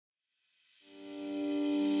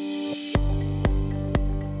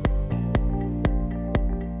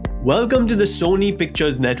Welcome to the Sony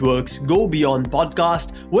Pictures Network's Go Beyond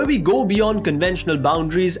podcast, where we go beyond conventional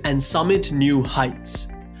boundaries and summit new heights.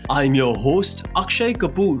 I'm your host, Akshay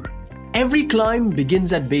Kapoor. Every climb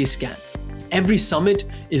begins at base camp. Every summit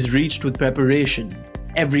is reached with preparation.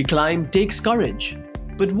 Every climb takes courage.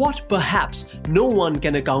 But what perhaps no one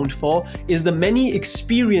can account for is the many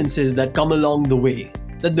experiences that come along the way,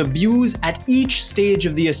 that the views at each stage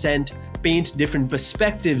of the ascent paint different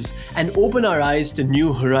perspectives and open our eyes to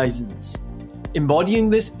new horizons.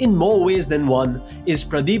 Embodying this in more ways than one is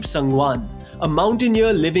Pradeep Sangwan, a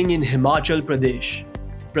mountaineer living in Himachal Pradesh.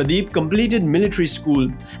 Pradeep completed military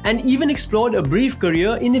school and even explored a brief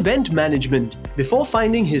career in event management before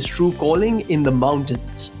finding his true calling in the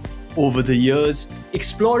mountains. Over the years,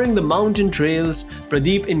 exploring the mountain trails,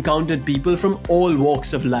 Pradeep encountered people from all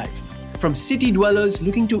walks of life, from city dwellers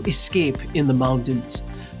looking to escape in the mountains,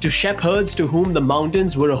 to shepherds to whom the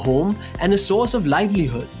mountains were a home and a source of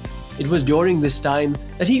livelihood. It was during this time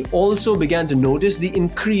that he also began to notice the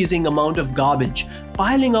increasing amount of garbage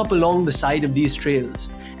piling up along the side of these trails,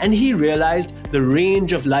 and he realized the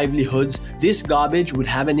range of livelihoods this garbage would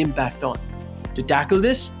have an impact on. To tackle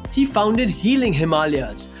this, he founded Healing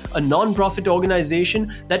Himalayas, a non-profit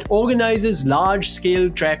organization that organizes large-scale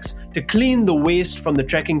treks to clean the waste from the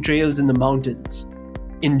trekking trails in the mountains.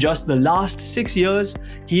 In just the last 6 years,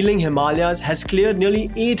 Healing Himalayas has cleared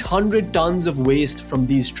nearly 800 tons of waste from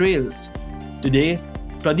these trails. Today,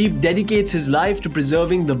 Pradeep dedicates his life to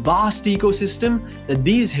preserving the vast ecosystem that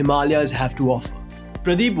these Himalayas have to offer.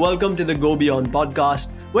 Pradeep, welcome to the Go Beyond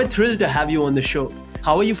podcast. We're thrilled to have you on the show.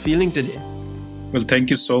 How are you feeling today? Well,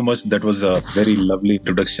 thank you so much. That was a very lovely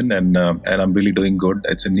introduction, and I'm really doing good.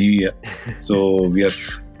 It's a new year, so we are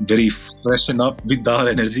very freshen up with our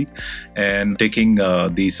energy and taking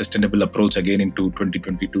the sustainable approach again into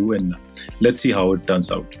 2022, and let's see how it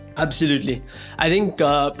turns out. Absolutely. I think,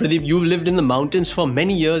 Pradeep, you've lived in the mountains for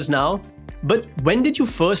many years now, but when did you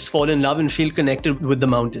first fall in love and feel connected with the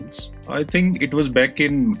mountains? I think it was back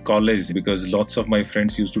in college, because lots of my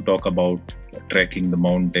friends used to talk about trekking the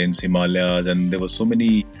mountains, Himalayas, and there were so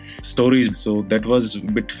many stories. So that was a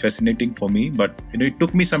bit fascinating for me. But it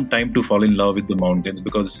took me some time to fall in love with the mountains,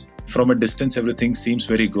 because from a distance everything seems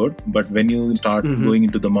very good. But when you start going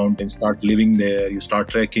into the mountains, start living there, you start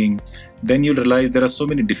trekking, then you realize there are so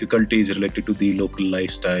many difficulties related to the local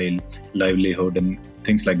lifestyle, livelihood, and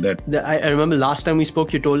things like that. I remember last time we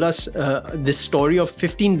spoke, you told us this story of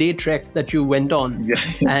 15-day trek that you went on. Yeah.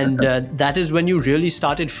 And that is when you really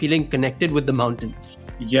started feeling connected with the mountains.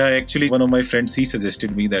 Yeah, actually, one of my friends, he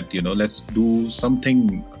suggested me that, let's do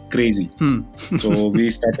something crazy. So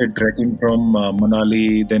we started trekking from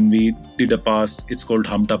Manali. Then we did a pass. It's called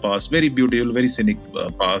Hamta Pass. Very beautiful, very scenic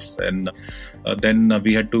pass. And then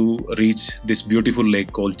we had to reach this beautiful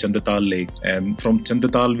lake called Chandatal Lake. And from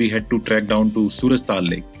Chandatal, we had to trek down to Surajtal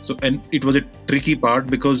Lake. So, and it was a tricky part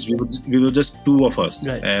because we were just two of us.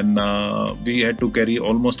 Right. And we had to carry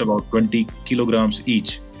almost about 20 kilograms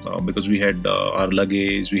each. Because we had our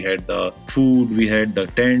luggage, we had food, we had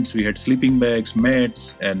tents, we had sleeping bags,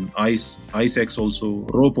 mats, and ice axe also,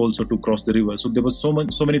 rope also to cross the river. So there was so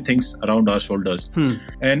many things around our shoulders.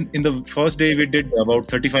 And in the first day, we did about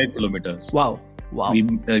 35 kilometers. Wow.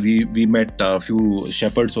 We met a few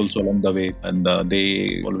shepherds also along the way, and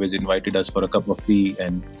they always invited us for a cup of tea,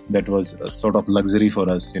 and that was a sort of luxury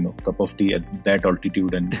for us, cup of tea at that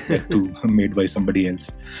altitude, and that too made by somebody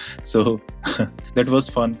else. So that was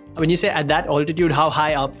fun. When you say at that altitude, how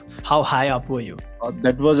high up were you?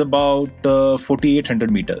 That was about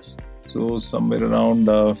 4,800 meters. So somewhere around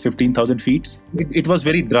 15,000 feet. It was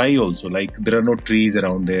very dry also, like there are no trees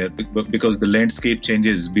around there, because the landscape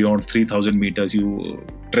changes beyond 3,000 meters. You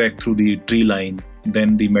trek through the tree line,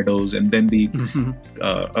 then the meadows, and then the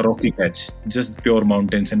a rocky patch, just pure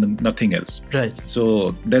mountains and nothing else. Right.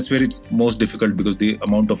 So that's where it's most difficult, because the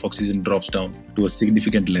amount of oxygen drops down to a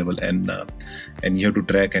significant level, and you have to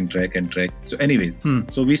trek and trek and trek. So anyways,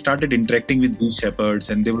 so we started interacting with these shepherds,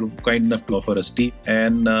 and they were kind enough to offer us tea.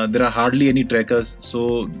 And there are hardly any trekkers,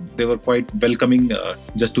 so they were quite welcoming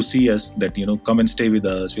just to see us, that come and stay with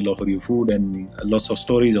us, we'll offer you food, and lots of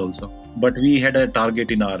stories also. But we had a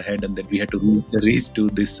target in our head, and that we had to reach to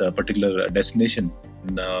this particular destination.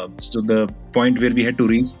 So the point where we had to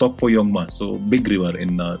reach Tokpo Yongma, so big river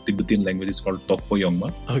in Tibetan language is called Tokpo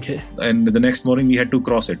Yongma. Okay. And the next morning we had to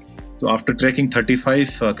cross it. So after trekking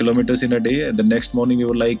 35 kilometers in a day, the next morning we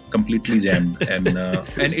were like completely jammed. And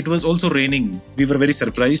it was also raining. We were very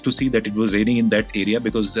surprised to see that it was raining in that area,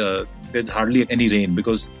 because there's hardly any rain,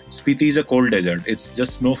 because Spiti is a cold desert. It's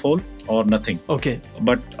just snowfall or nothing. Okay.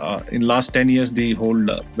 But in last 10 years, the whole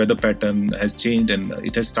weather pattern has changed, and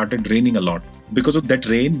it has started raining a lot. because of that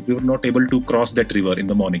rain, we were not able to cross that river in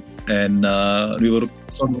the morning. And we were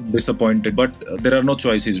sort of disappointed. But there are no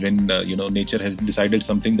choices when, nature has decided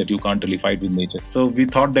something that you can't really fight with nature. So we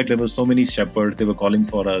thought that there were so many shepherds, they were calling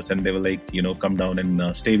for us and they were like, come down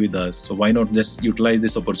and stay with us. So why not just utilize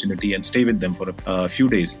this opportunity and stay with them for a few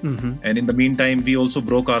days? Mm-hmm. And in the meantime, we also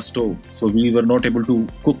broke our stove. So we were not able to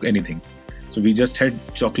cook anything. So we just had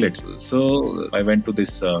chocolates. So I went to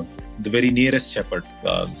this, the very nearest shepherd.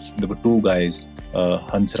 There were two guys,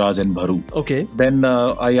 Hansraj and Bharu. Okay. Then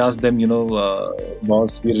I asked them,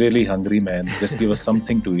 boss, we're really hungry, man. Just give us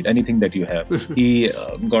something to eat, anything that you have. He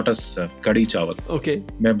got us कड़ी चावल. Okay.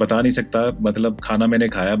 मैं बता नहीं सकता, मतलब खाना मैंने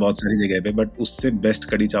खाया बहुत सारी जगह पे, but उससे बेस्ट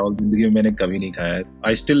कड़ी चावल जिंदगी में मैंने कभी नहीं खाया.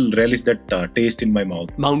 I still relish that taste in my mouth.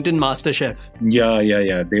 Mountain Master Chef.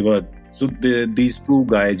 Yeah. They were. So these two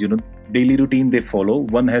guys, daily routine they follow.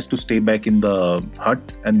 One has to stay back in the hut,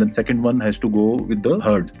 and then second one has to go with the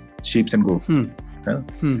herd, sheep and goats.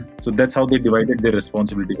 So that's how they divided their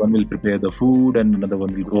responsibility. One will prepare the food, and another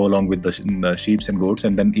one will go along with the sheep and goats.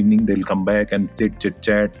 And then evening they'll come back and sit, chit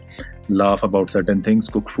chat, laugh about certain things,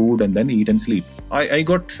 cook food, and then eat and sleep. I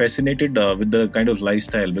got fascinated with the kind of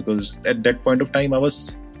lifestyle, because at that point of time I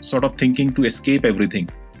was sort of thinking to escape everything.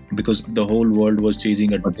 Because the whole world was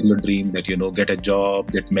chasing a particular dream that, get a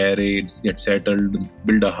job, get married, get settled,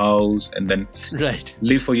 build a house, and then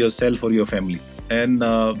live for yourself or your family. And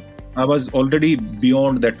I was already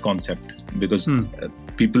beyond that concept, because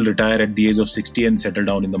people retire at the age of 60 and settle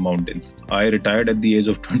down in the mountains. I retired at the age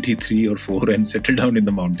of 23 or 4 and settled down in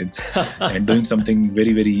the mountains and doing something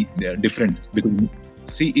very, very different. Because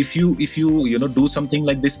see, if you do something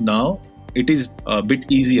like this now, it is a bit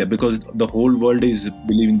easier, because the whole world is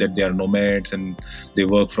believing that they are nomads and they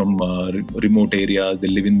work from remote areas. They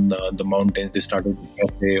live in the mountains. They started a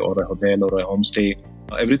cafe or a hotel or a homestay.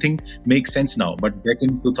 Everything makes sense now. But back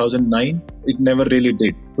in 2009, it never really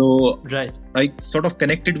did. So I sort of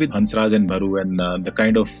connected with Hansraj and Bharu and the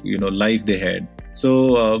kind of life they had.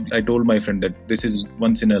 So I told my friend that this is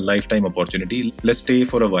once in a lifetime opportunity. Let's stay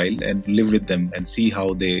for a while and live with them and see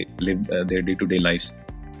how they live their day-to-day lives.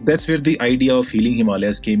 That's where the idea of Healing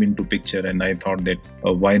Himalayas came into picture, and I thought that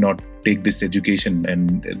why not take this education,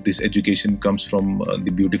 and this education comes from the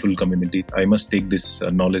beautiful community. I must take this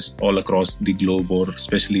knowledge all across the globe, or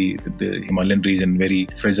especially the Himalayan region, very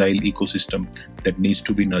fragile ecosystem that needs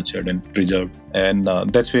to be nurtured and preserved. And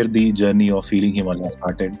that's where the journey of Healing Himalayas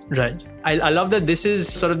started. Right. I love that this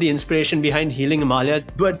is sort of the inspiration behind Healing Himalayas.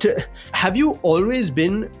 But have you always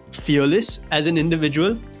been fearless as an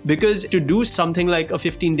individual? Because to do something like a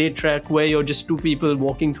 15-day trek where you're just two people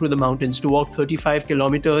walking through the mountains, to walk 35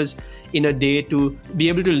 kilometers in a day, to be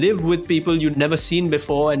able to live with people you'd never seen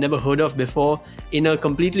before and never heard of before in a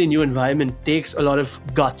completely new environment takes a lot of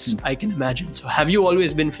guts, I can imagine. So have you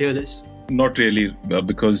always been fearless? Not really,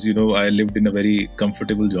 because, I lived in a very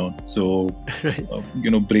comfortable zone. So,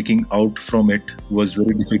 breaking out from it was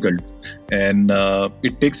very difficult. And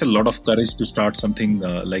it takes a lot of courage to start something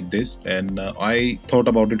like this. And I thought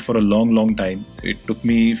about it for a long, long time. It took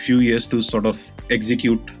me a few years to sort of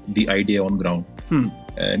execute the idea on ground.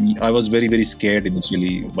 And I was very, very scared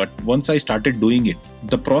initially. But once I started doing it,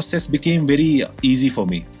 the process became very easy for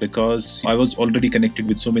me, because I was already connected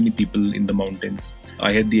with so many people in the mountains.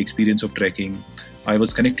 I had the experience of trekking. I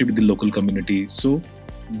was connected with the local community. So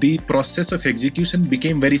the process of execution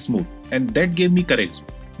became very smooth. And that gave me courage.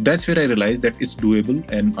 That's where I realized that it's doable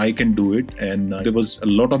and I can do it. And there was a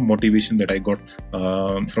lot of motivation that I got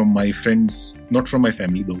from my friends, not from my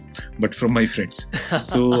family though, but from my friends.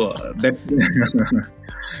 So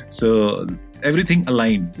so everything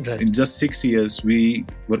aligned. In just 6 years, we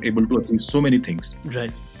were able to achieve so many things.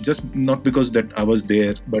 Just not because that I was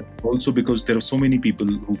there, but also because there are so many people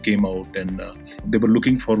who came out and they were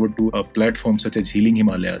looking forward to a platform such as Healing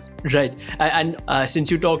Himalayas. Right. And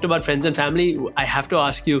since you talked about friends and family, I have to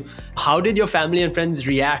ask you, how did your family and friends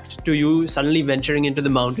react to you suddenly venturing into the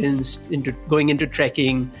mountains, into going into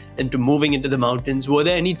trekking, into moving into the mountains? Were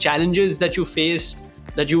there any challenges that you faced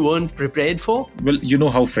that you weren't prepared for? Well, you know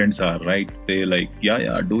how friends are, right? They like,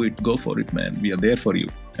 yeah, do it, go for it, man. We are there for you.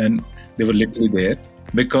 And they were literally there.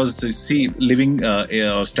 Because see, living,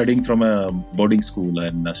 studying from a boarding school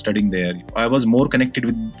and studying there, I was more connected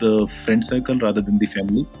with the friend circle rather than the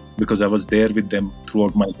family, because I was there with them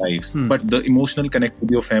throughout my life. But the emotional connect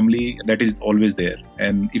with your family, that is always there.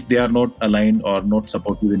 And if they are not aligned or not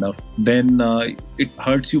supportive enough, then it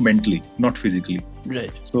hurts you mentally, not physically.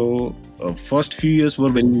 Right. So first few years were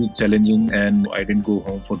very challenging, and I didn't go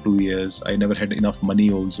home for 2 years. I never had enough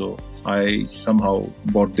money also. I somehow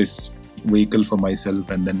bought this vehicle for myself,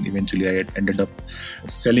 and then eventually I ended up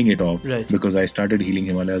selling it off because I started healing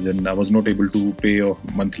Himalayas and I was not able to pay off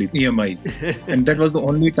monthly EMIs. And that was the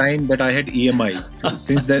only time that I had EMIs.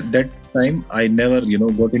 Since that time, I never,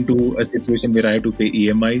 got into a situation where I had to pay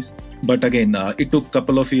EMIs. But again, it took a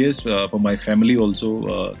couple of years for my family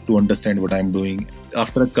also to understand what I'm doing.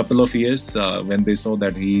 After a couple of years, when they saw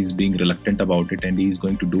that he is being reluctant about it and he is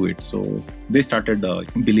going to do it, so they started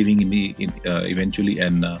believing in me eventually.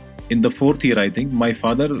 And in the fourth year, I think, my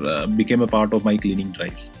father became a part of my cleaning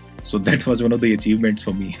drives. So that was one of the achievements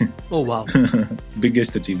for me. Oh, wow.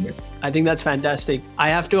 Biggest achievement. I think that's fantastic. I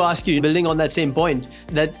have to ask you, building on that same point,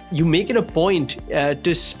 that you make it a point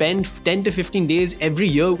to spend 10 to 15 days every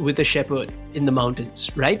year with a shepherd in the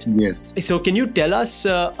mountains, right? Yes. So can you tell us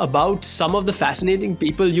about some of the fascinating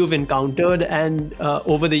people you've encountered and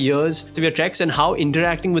over the years of your treks, and how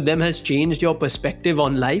interacting with them has changed your perspective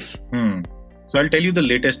on life? So I'll tell you the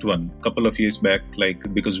latest one, couple of years back,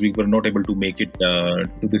 because we were not able to make it to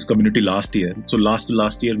this community last year. So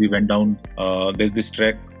last year we went down, there's this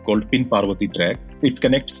track called Pin Parvati track. It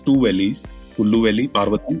connects two valleys, Kullu Valley,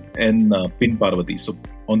 Parvati, and Pin Parvati. So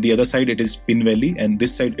on the other side it is Pin Valley and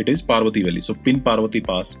this side it is Parvati Valley. So Pin Parvati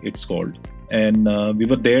Pass it's called. And we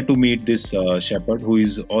were there to meet this shepherd who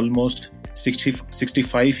is almost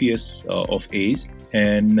 65 years of age.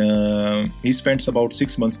 And he spends about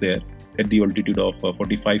 6 months there at the altitude of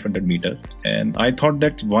 4,500 meters. And I thought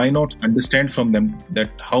that why not understand from them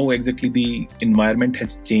that how exactly the environment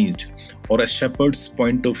has changed, or a shepherd's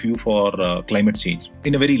point of view for climate change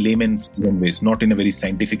in a very layman's ways, not in a very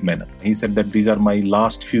scientific manner. He said that these are my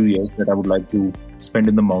last few years that I would like to spend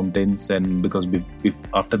in the mountains, and because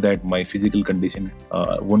after that my physical condition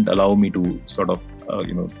won't allow me to sort of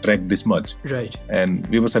trek this much. Right. And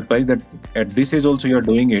we were surprised that at this age also you're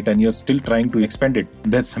doing it and you're still trying to expand it.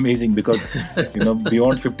 That's amazing because,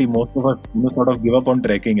 beyond 50, most of us sort of give up on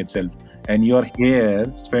trekking itself. And you're here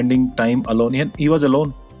spending time alone. And he was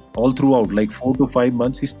alone all throughout, like 4 to 5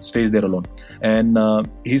 months, he stays there alone. And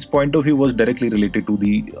his point of view was directly related to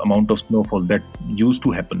the amount of snowfall that used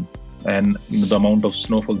to happen and the amount of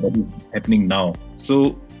snowfall that is happening now.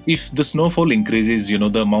 So if the snowfall increases,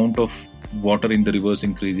 the amount of water in the rivers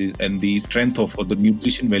increases, and the strength of or the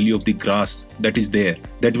nutrition value of the grass that is there,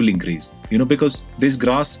 that will increase. Because there's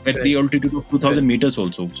grass at the altitude of 2,000 meters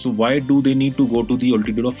also. So why do they need to go to the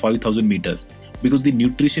altitude of 5,000 meters? Because the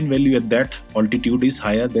nutrition value at that altitude is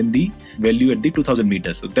higher than the value at the 2,000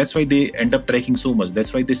 meters. So that's why they end up trekking so much.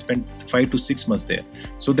 That's why they spend 5 to 6 months there,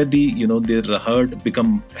 so that their herd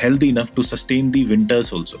become healthy enough to sustain the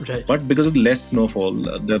winters also. Right. But because of less snowfall,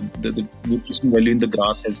 the nutrition value in the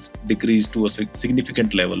grass has decreased to a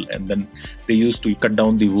significant level. And then they used to cut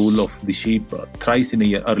down the wool of the sheep thrice in a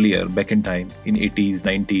year earlier, back in time, in 80s,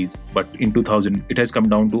 90s. But in 2000, it has come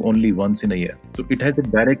down to only once in a year. So it has a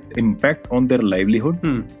direct impact on their livelihood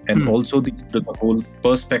and also the whole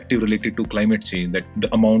perspective related to climate change, that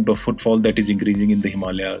the amount of footfall that is increasing in the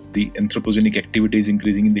Himalayas, the anthropogenic activity is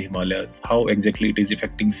increasing in the Himalayas, how exactly it is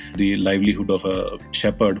affecting the livelihood of a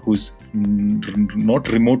shepherd who's not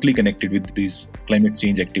remotely connected with these climate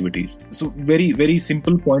change activities. So very, very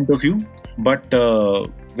simple point of view, but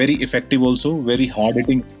very effective also, very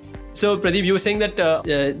hard-hitting. So Pradeep, you were saying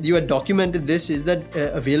that you had documented this. Is that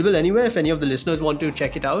available anywhere if any of the listeners want to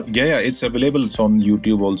check it out? Yeah, it's available. It's on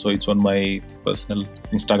YouTube also. It's on my personal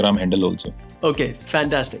Instagram handle also. Okay,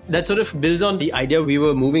 fantastic. That sort of builds on the idea we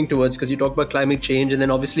were moving towards, because you talk about climate change, and then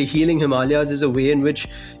obviously healing Himalayas is a way in which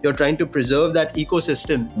you're trying to preserve that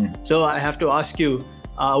ecosystem. So I have to ask you,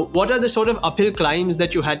 what are the sort of uphill climbs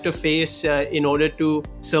that you had to face in order to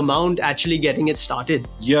surmount actually getting it started?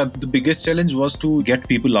 Yeah, the biggest challenge was to get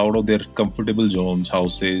people out of their comfortable zones,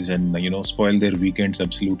 houses, and spoil their weekends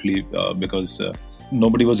absolutely because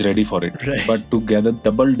nobody was ready for it. Right. But to gather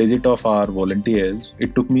double digit of our volunteers,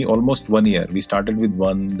 it took me almost 1 year. We started with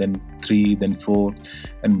 1, then 3, then 4,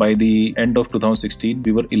 and by the end of 2016,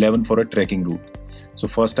 we were 11 for a trekking route. So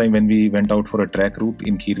first time when we went out for a track route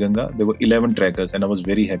in Khairganga, there were 11 trackers, and I was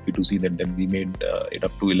very happy to see that then we made it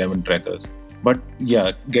up to 11 trackers. But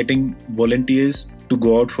yeah, getting volunteers to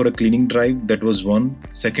go out for a cleaning drive, that was one.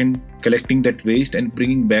 Second, collecting that waste and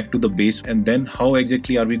bringing back to the base. And then how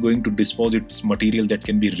exactly are we going to dispose its material that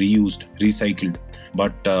can be reused, recycled?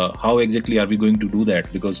 But how exactly are we going to do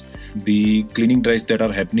that? Because the cleaning drives that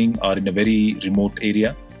are happening are in a very remote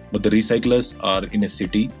area, but the recyclers are in a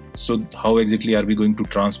city. So how exactly are we going to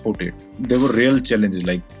transport it? There were real challenges,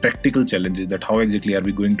 like practical challenges, that how exactly are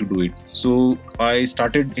we going to do it? So I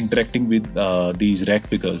started interacting with these rag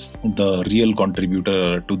pickers, the real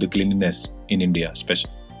contributor to the cleanliness in India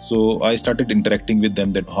especially. So I started interacting with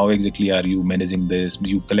them that how exactly are you managing this?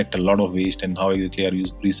 You collect a lot of waste and how exactly are you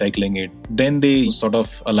recycling it? Then they sort of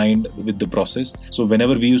aligned with the process. So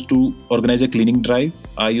whenever we used to organize a cleaning drive,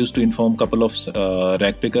 I used to inform a couple of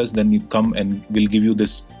rag pickers, then you come and we'll give you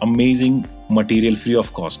this amazing material free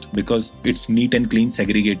of cost because it's neat and clean,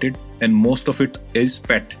 segregated, and most of it is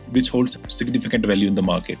PET, which holds significant value in the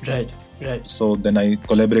market. Right. So then I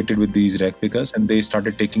collaborated with these rag pickers and they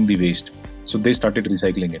started taking the waste. So they started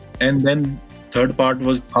recycling it. And then third part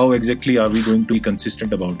was how exactly are we going to be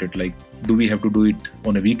consistent about it? Like, do we have to do it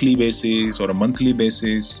on a weekly basis or a monthly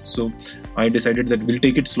basis? So I decided that we'll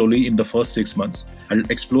take it slowly in the first 6 months.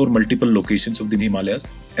 I'll explore multiple locations of the Himalayas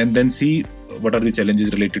and then see what are the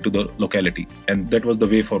challenges related to the locality. And that was the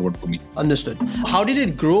way forward for me. Understood. How did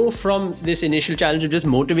it grow from this initial challenge of just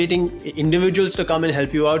motivating individuals to come and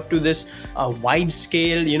help you out to this wide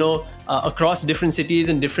scale, across different cities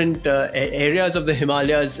and different areas of the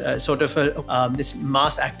Himalayas, this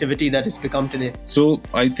mass activity that it's become today? So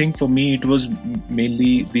I think for me, it was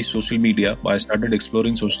mainly the social media. I started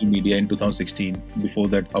exploring social media in 2016. Before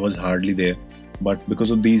that, I was hardly there. But because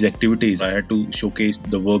of these activities, I had to showcase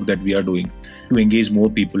the work that we are doing to engage more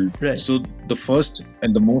people. Right. So the first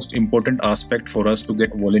and the most important aspect for us to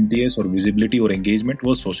get volunteers or visibility or engagement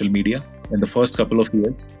was social media in the first couple of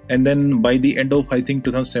years. And then by the end of, I think,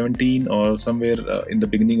 2017 or somewhere in the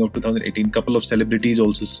beginning of 2018, a couple of celebrities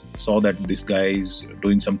also saw that this guy is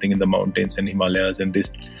doing something in the mountains and Himalayas, and they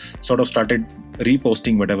sort of started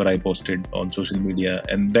reposting whatever I posted on social media.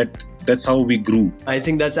 And that's how we grew. I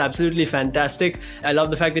think that's absolutely fantastic. I love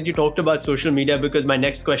the fact that you talked about social media because my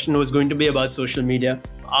next question was going to be about social media.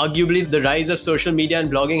 Arguably, the rise of social media and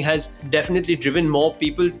blogging has definitely driven more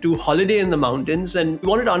people to holiday in the mountains. And we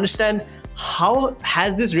wanted to understand, how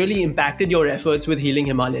has this really impacted your efforts with Healing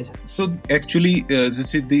Himalayas? So actually,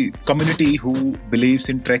 the community who believes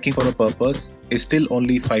in trekking for a purpose is still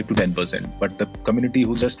only 5 to 10%, but the community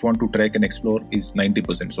who just want to trek and explore is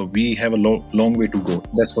 90%. So we have a long way to go,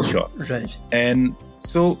 that's for sure. Right. And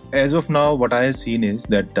so as of now, what I have seen is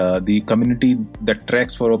that the community that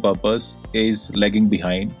treks for a purpose is lagging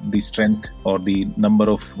behind. The strength or the number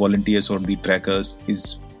of volunteers or the trekkers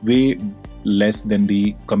is way less than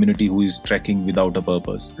the community who is trekking without a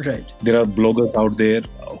purpose. Right. There are bloggers out there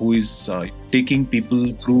who is taking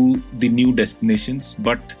people through the new destinations,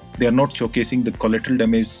 but they are not showcasing the collateral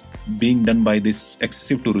damage being done by this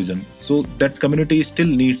excessive tourism. So that community still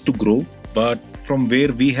needs to grow. But from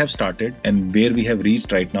where we have started and where we have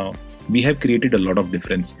reached right now, we have created a lot of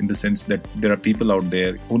difference in the sense that there are people out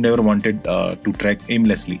there who never wanted to trek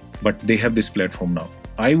aimlessly, but they have this platform now.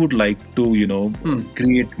 I would like to,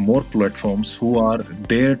 create more platforms who are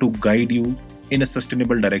there to guide you in a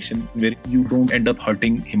sustainable direction where you don't end up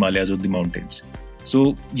hurting Himalayas or the mountains.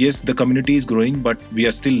 So yes, the community is growing, but we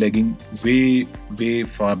are still lagging way, way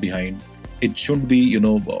far behind. It shouldn't be,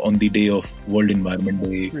 on the day of World Environment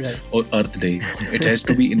Day or Earth Day. It has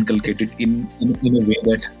to be inculcated in a way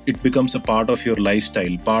that it becomes a part of your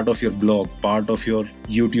lifestyle, part of your blog, part of your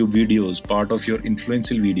YouTube videos, part of your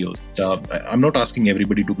influential videos. I'm not asking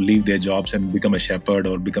everybody to leave their jobs and become a shepherd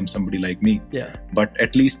or become somebody like me. Yeah. But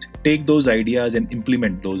at least take those ideas and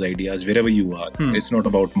implement those ideas wherever you are. It's not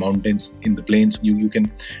about mountains in the plains. You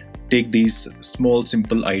can take these small,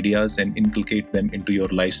 simple ideas and inculcate them into your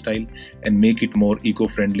lifestyle and make it more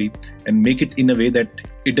eco-friendly and make it in a way that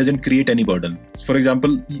it doesn't create any burden. For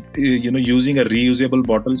example, using a reusable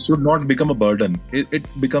bottle should not become a burden. It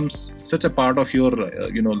becomes such a part of your,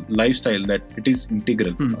 lifestyle that it is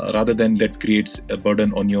integral rather than that creates a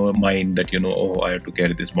burden on your mind that, I have to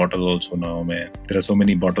carry this bottle also now, man. There are so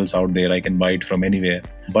many bottles out there. I can buy it from anywhere.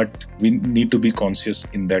 But we need to be conscious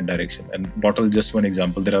in that direction. And bottle, just one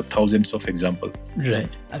example. There are thousands of examples. Right.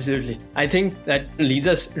 Absolutely. I think that leads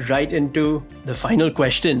us right into the final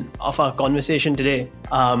question of our conversation today,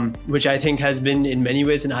 which I think has been in many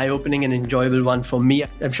ways an eye-opening and enjoyable one for me.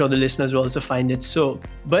 I'm sure the listeners will also find it so.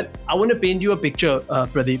 But I want to paint you a picture,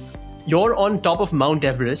 Pradeep. You're on top of Mount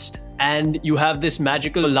Everest and you have this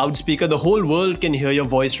magical loudspeaker. The whole world can hear your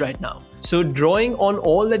voice right now. So drawing on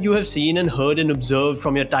all that you have seen and heard and observed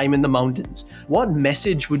from your time in the mountains, what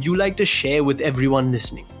message would you like to share with everyone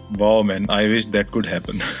listening? Wow, man, I wish that could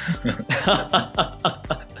happen.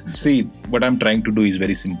 See, what I'm trying to do is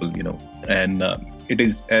very simple, and it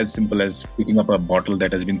is as simple as picking up a bottle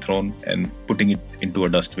that has been thrown and putting it into a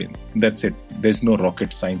dustbin. That's it. There's no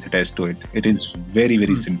rocket science attached to it. It is very,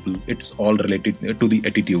 very simple. It's all related to the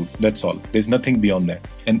attitude. That's all. There's nothing beyond that.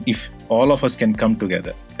 And if all of us can come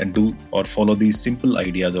together and do or follow these simple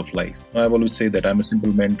ideas of life, I've always said that I'm a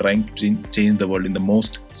simple man trying to change the world in the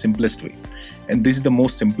most simplest way. And this is the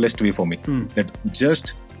most simplest way for me, that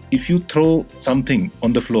just if you throw something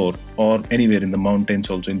on the floor or anywhere in the mountains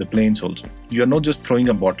also, in the plains also, you are not just throwing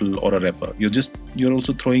a bottle or a wrapper. You're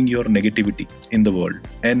also throwing your negativity in the world.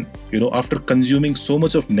 And, after consuming so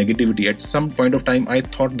much of negativity, at some point of time, I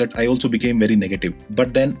thought that I also became very negative.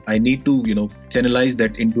 But then I need to, channelize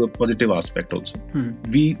that into a positive aspect also.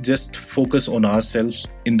 We just focus on ourselves.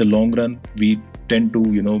 In the long run, we tend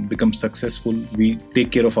to become successful. We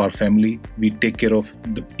take care of our family, we take care of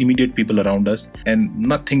the immediate people around us, and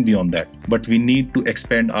nothing beyond that. But we need to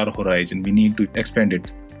expand our horizon. We need to expand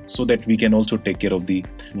it so that we can also take care of the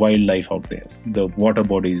wildlife out there, the water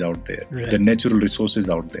bodies out there, the natural resources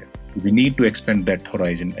out there. We need to expand that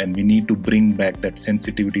horizon, and we need to bring back that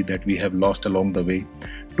sensitivity that we have lost along the way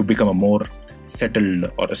to become a more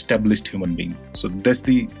settled or established human being. So that's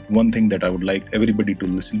the one thing that I would like everybody to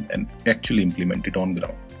listen and actually implement it on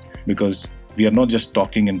ground. Because we are not just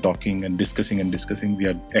talking and discussing, we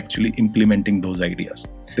are actually implementing those ideas.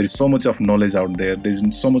 There is so much of knowledge out there, there is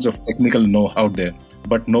so much of technical know-how out there,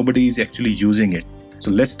 but nobody is actually using it. So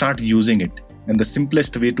let's start using it. And the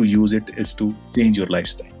simplest way to use it is to change your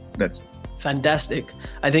lifestyle. That's it. Fantastic.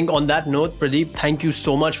 I think on that note, Pradeep, thank you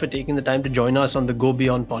so much for taking the time to join us on the Go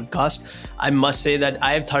Beyond podcast. I must say that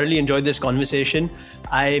I have thoroughly enjoyed this conversation.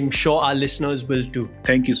 I'm sure our listeners will too.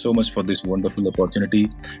 Thank you so much for this wonderful opportunity.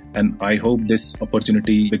 And I hope this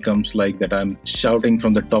opportunity becomes like that I'm shouting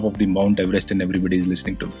from the top of the Mount Everest and everybody is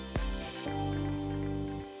listening to me.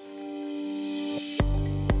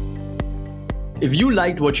 If you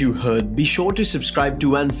liked what you heard, be sure to subscribe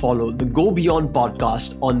to and follow the Go Beyond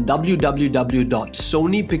podcast on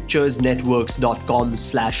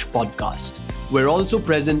www.sonypicturesnetworks.com/podcast. We're also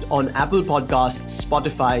present on Apple Podcasts,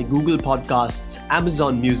 Spotify, Google Podcasts,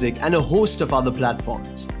 Amazon Music, and a host of other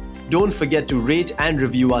platforms. Don't forget to rate and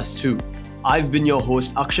review us too. I've been your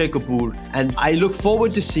host, Akshay Kapoor, and I look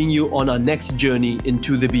forward to seeing you on our next journey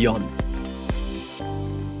into the beyond.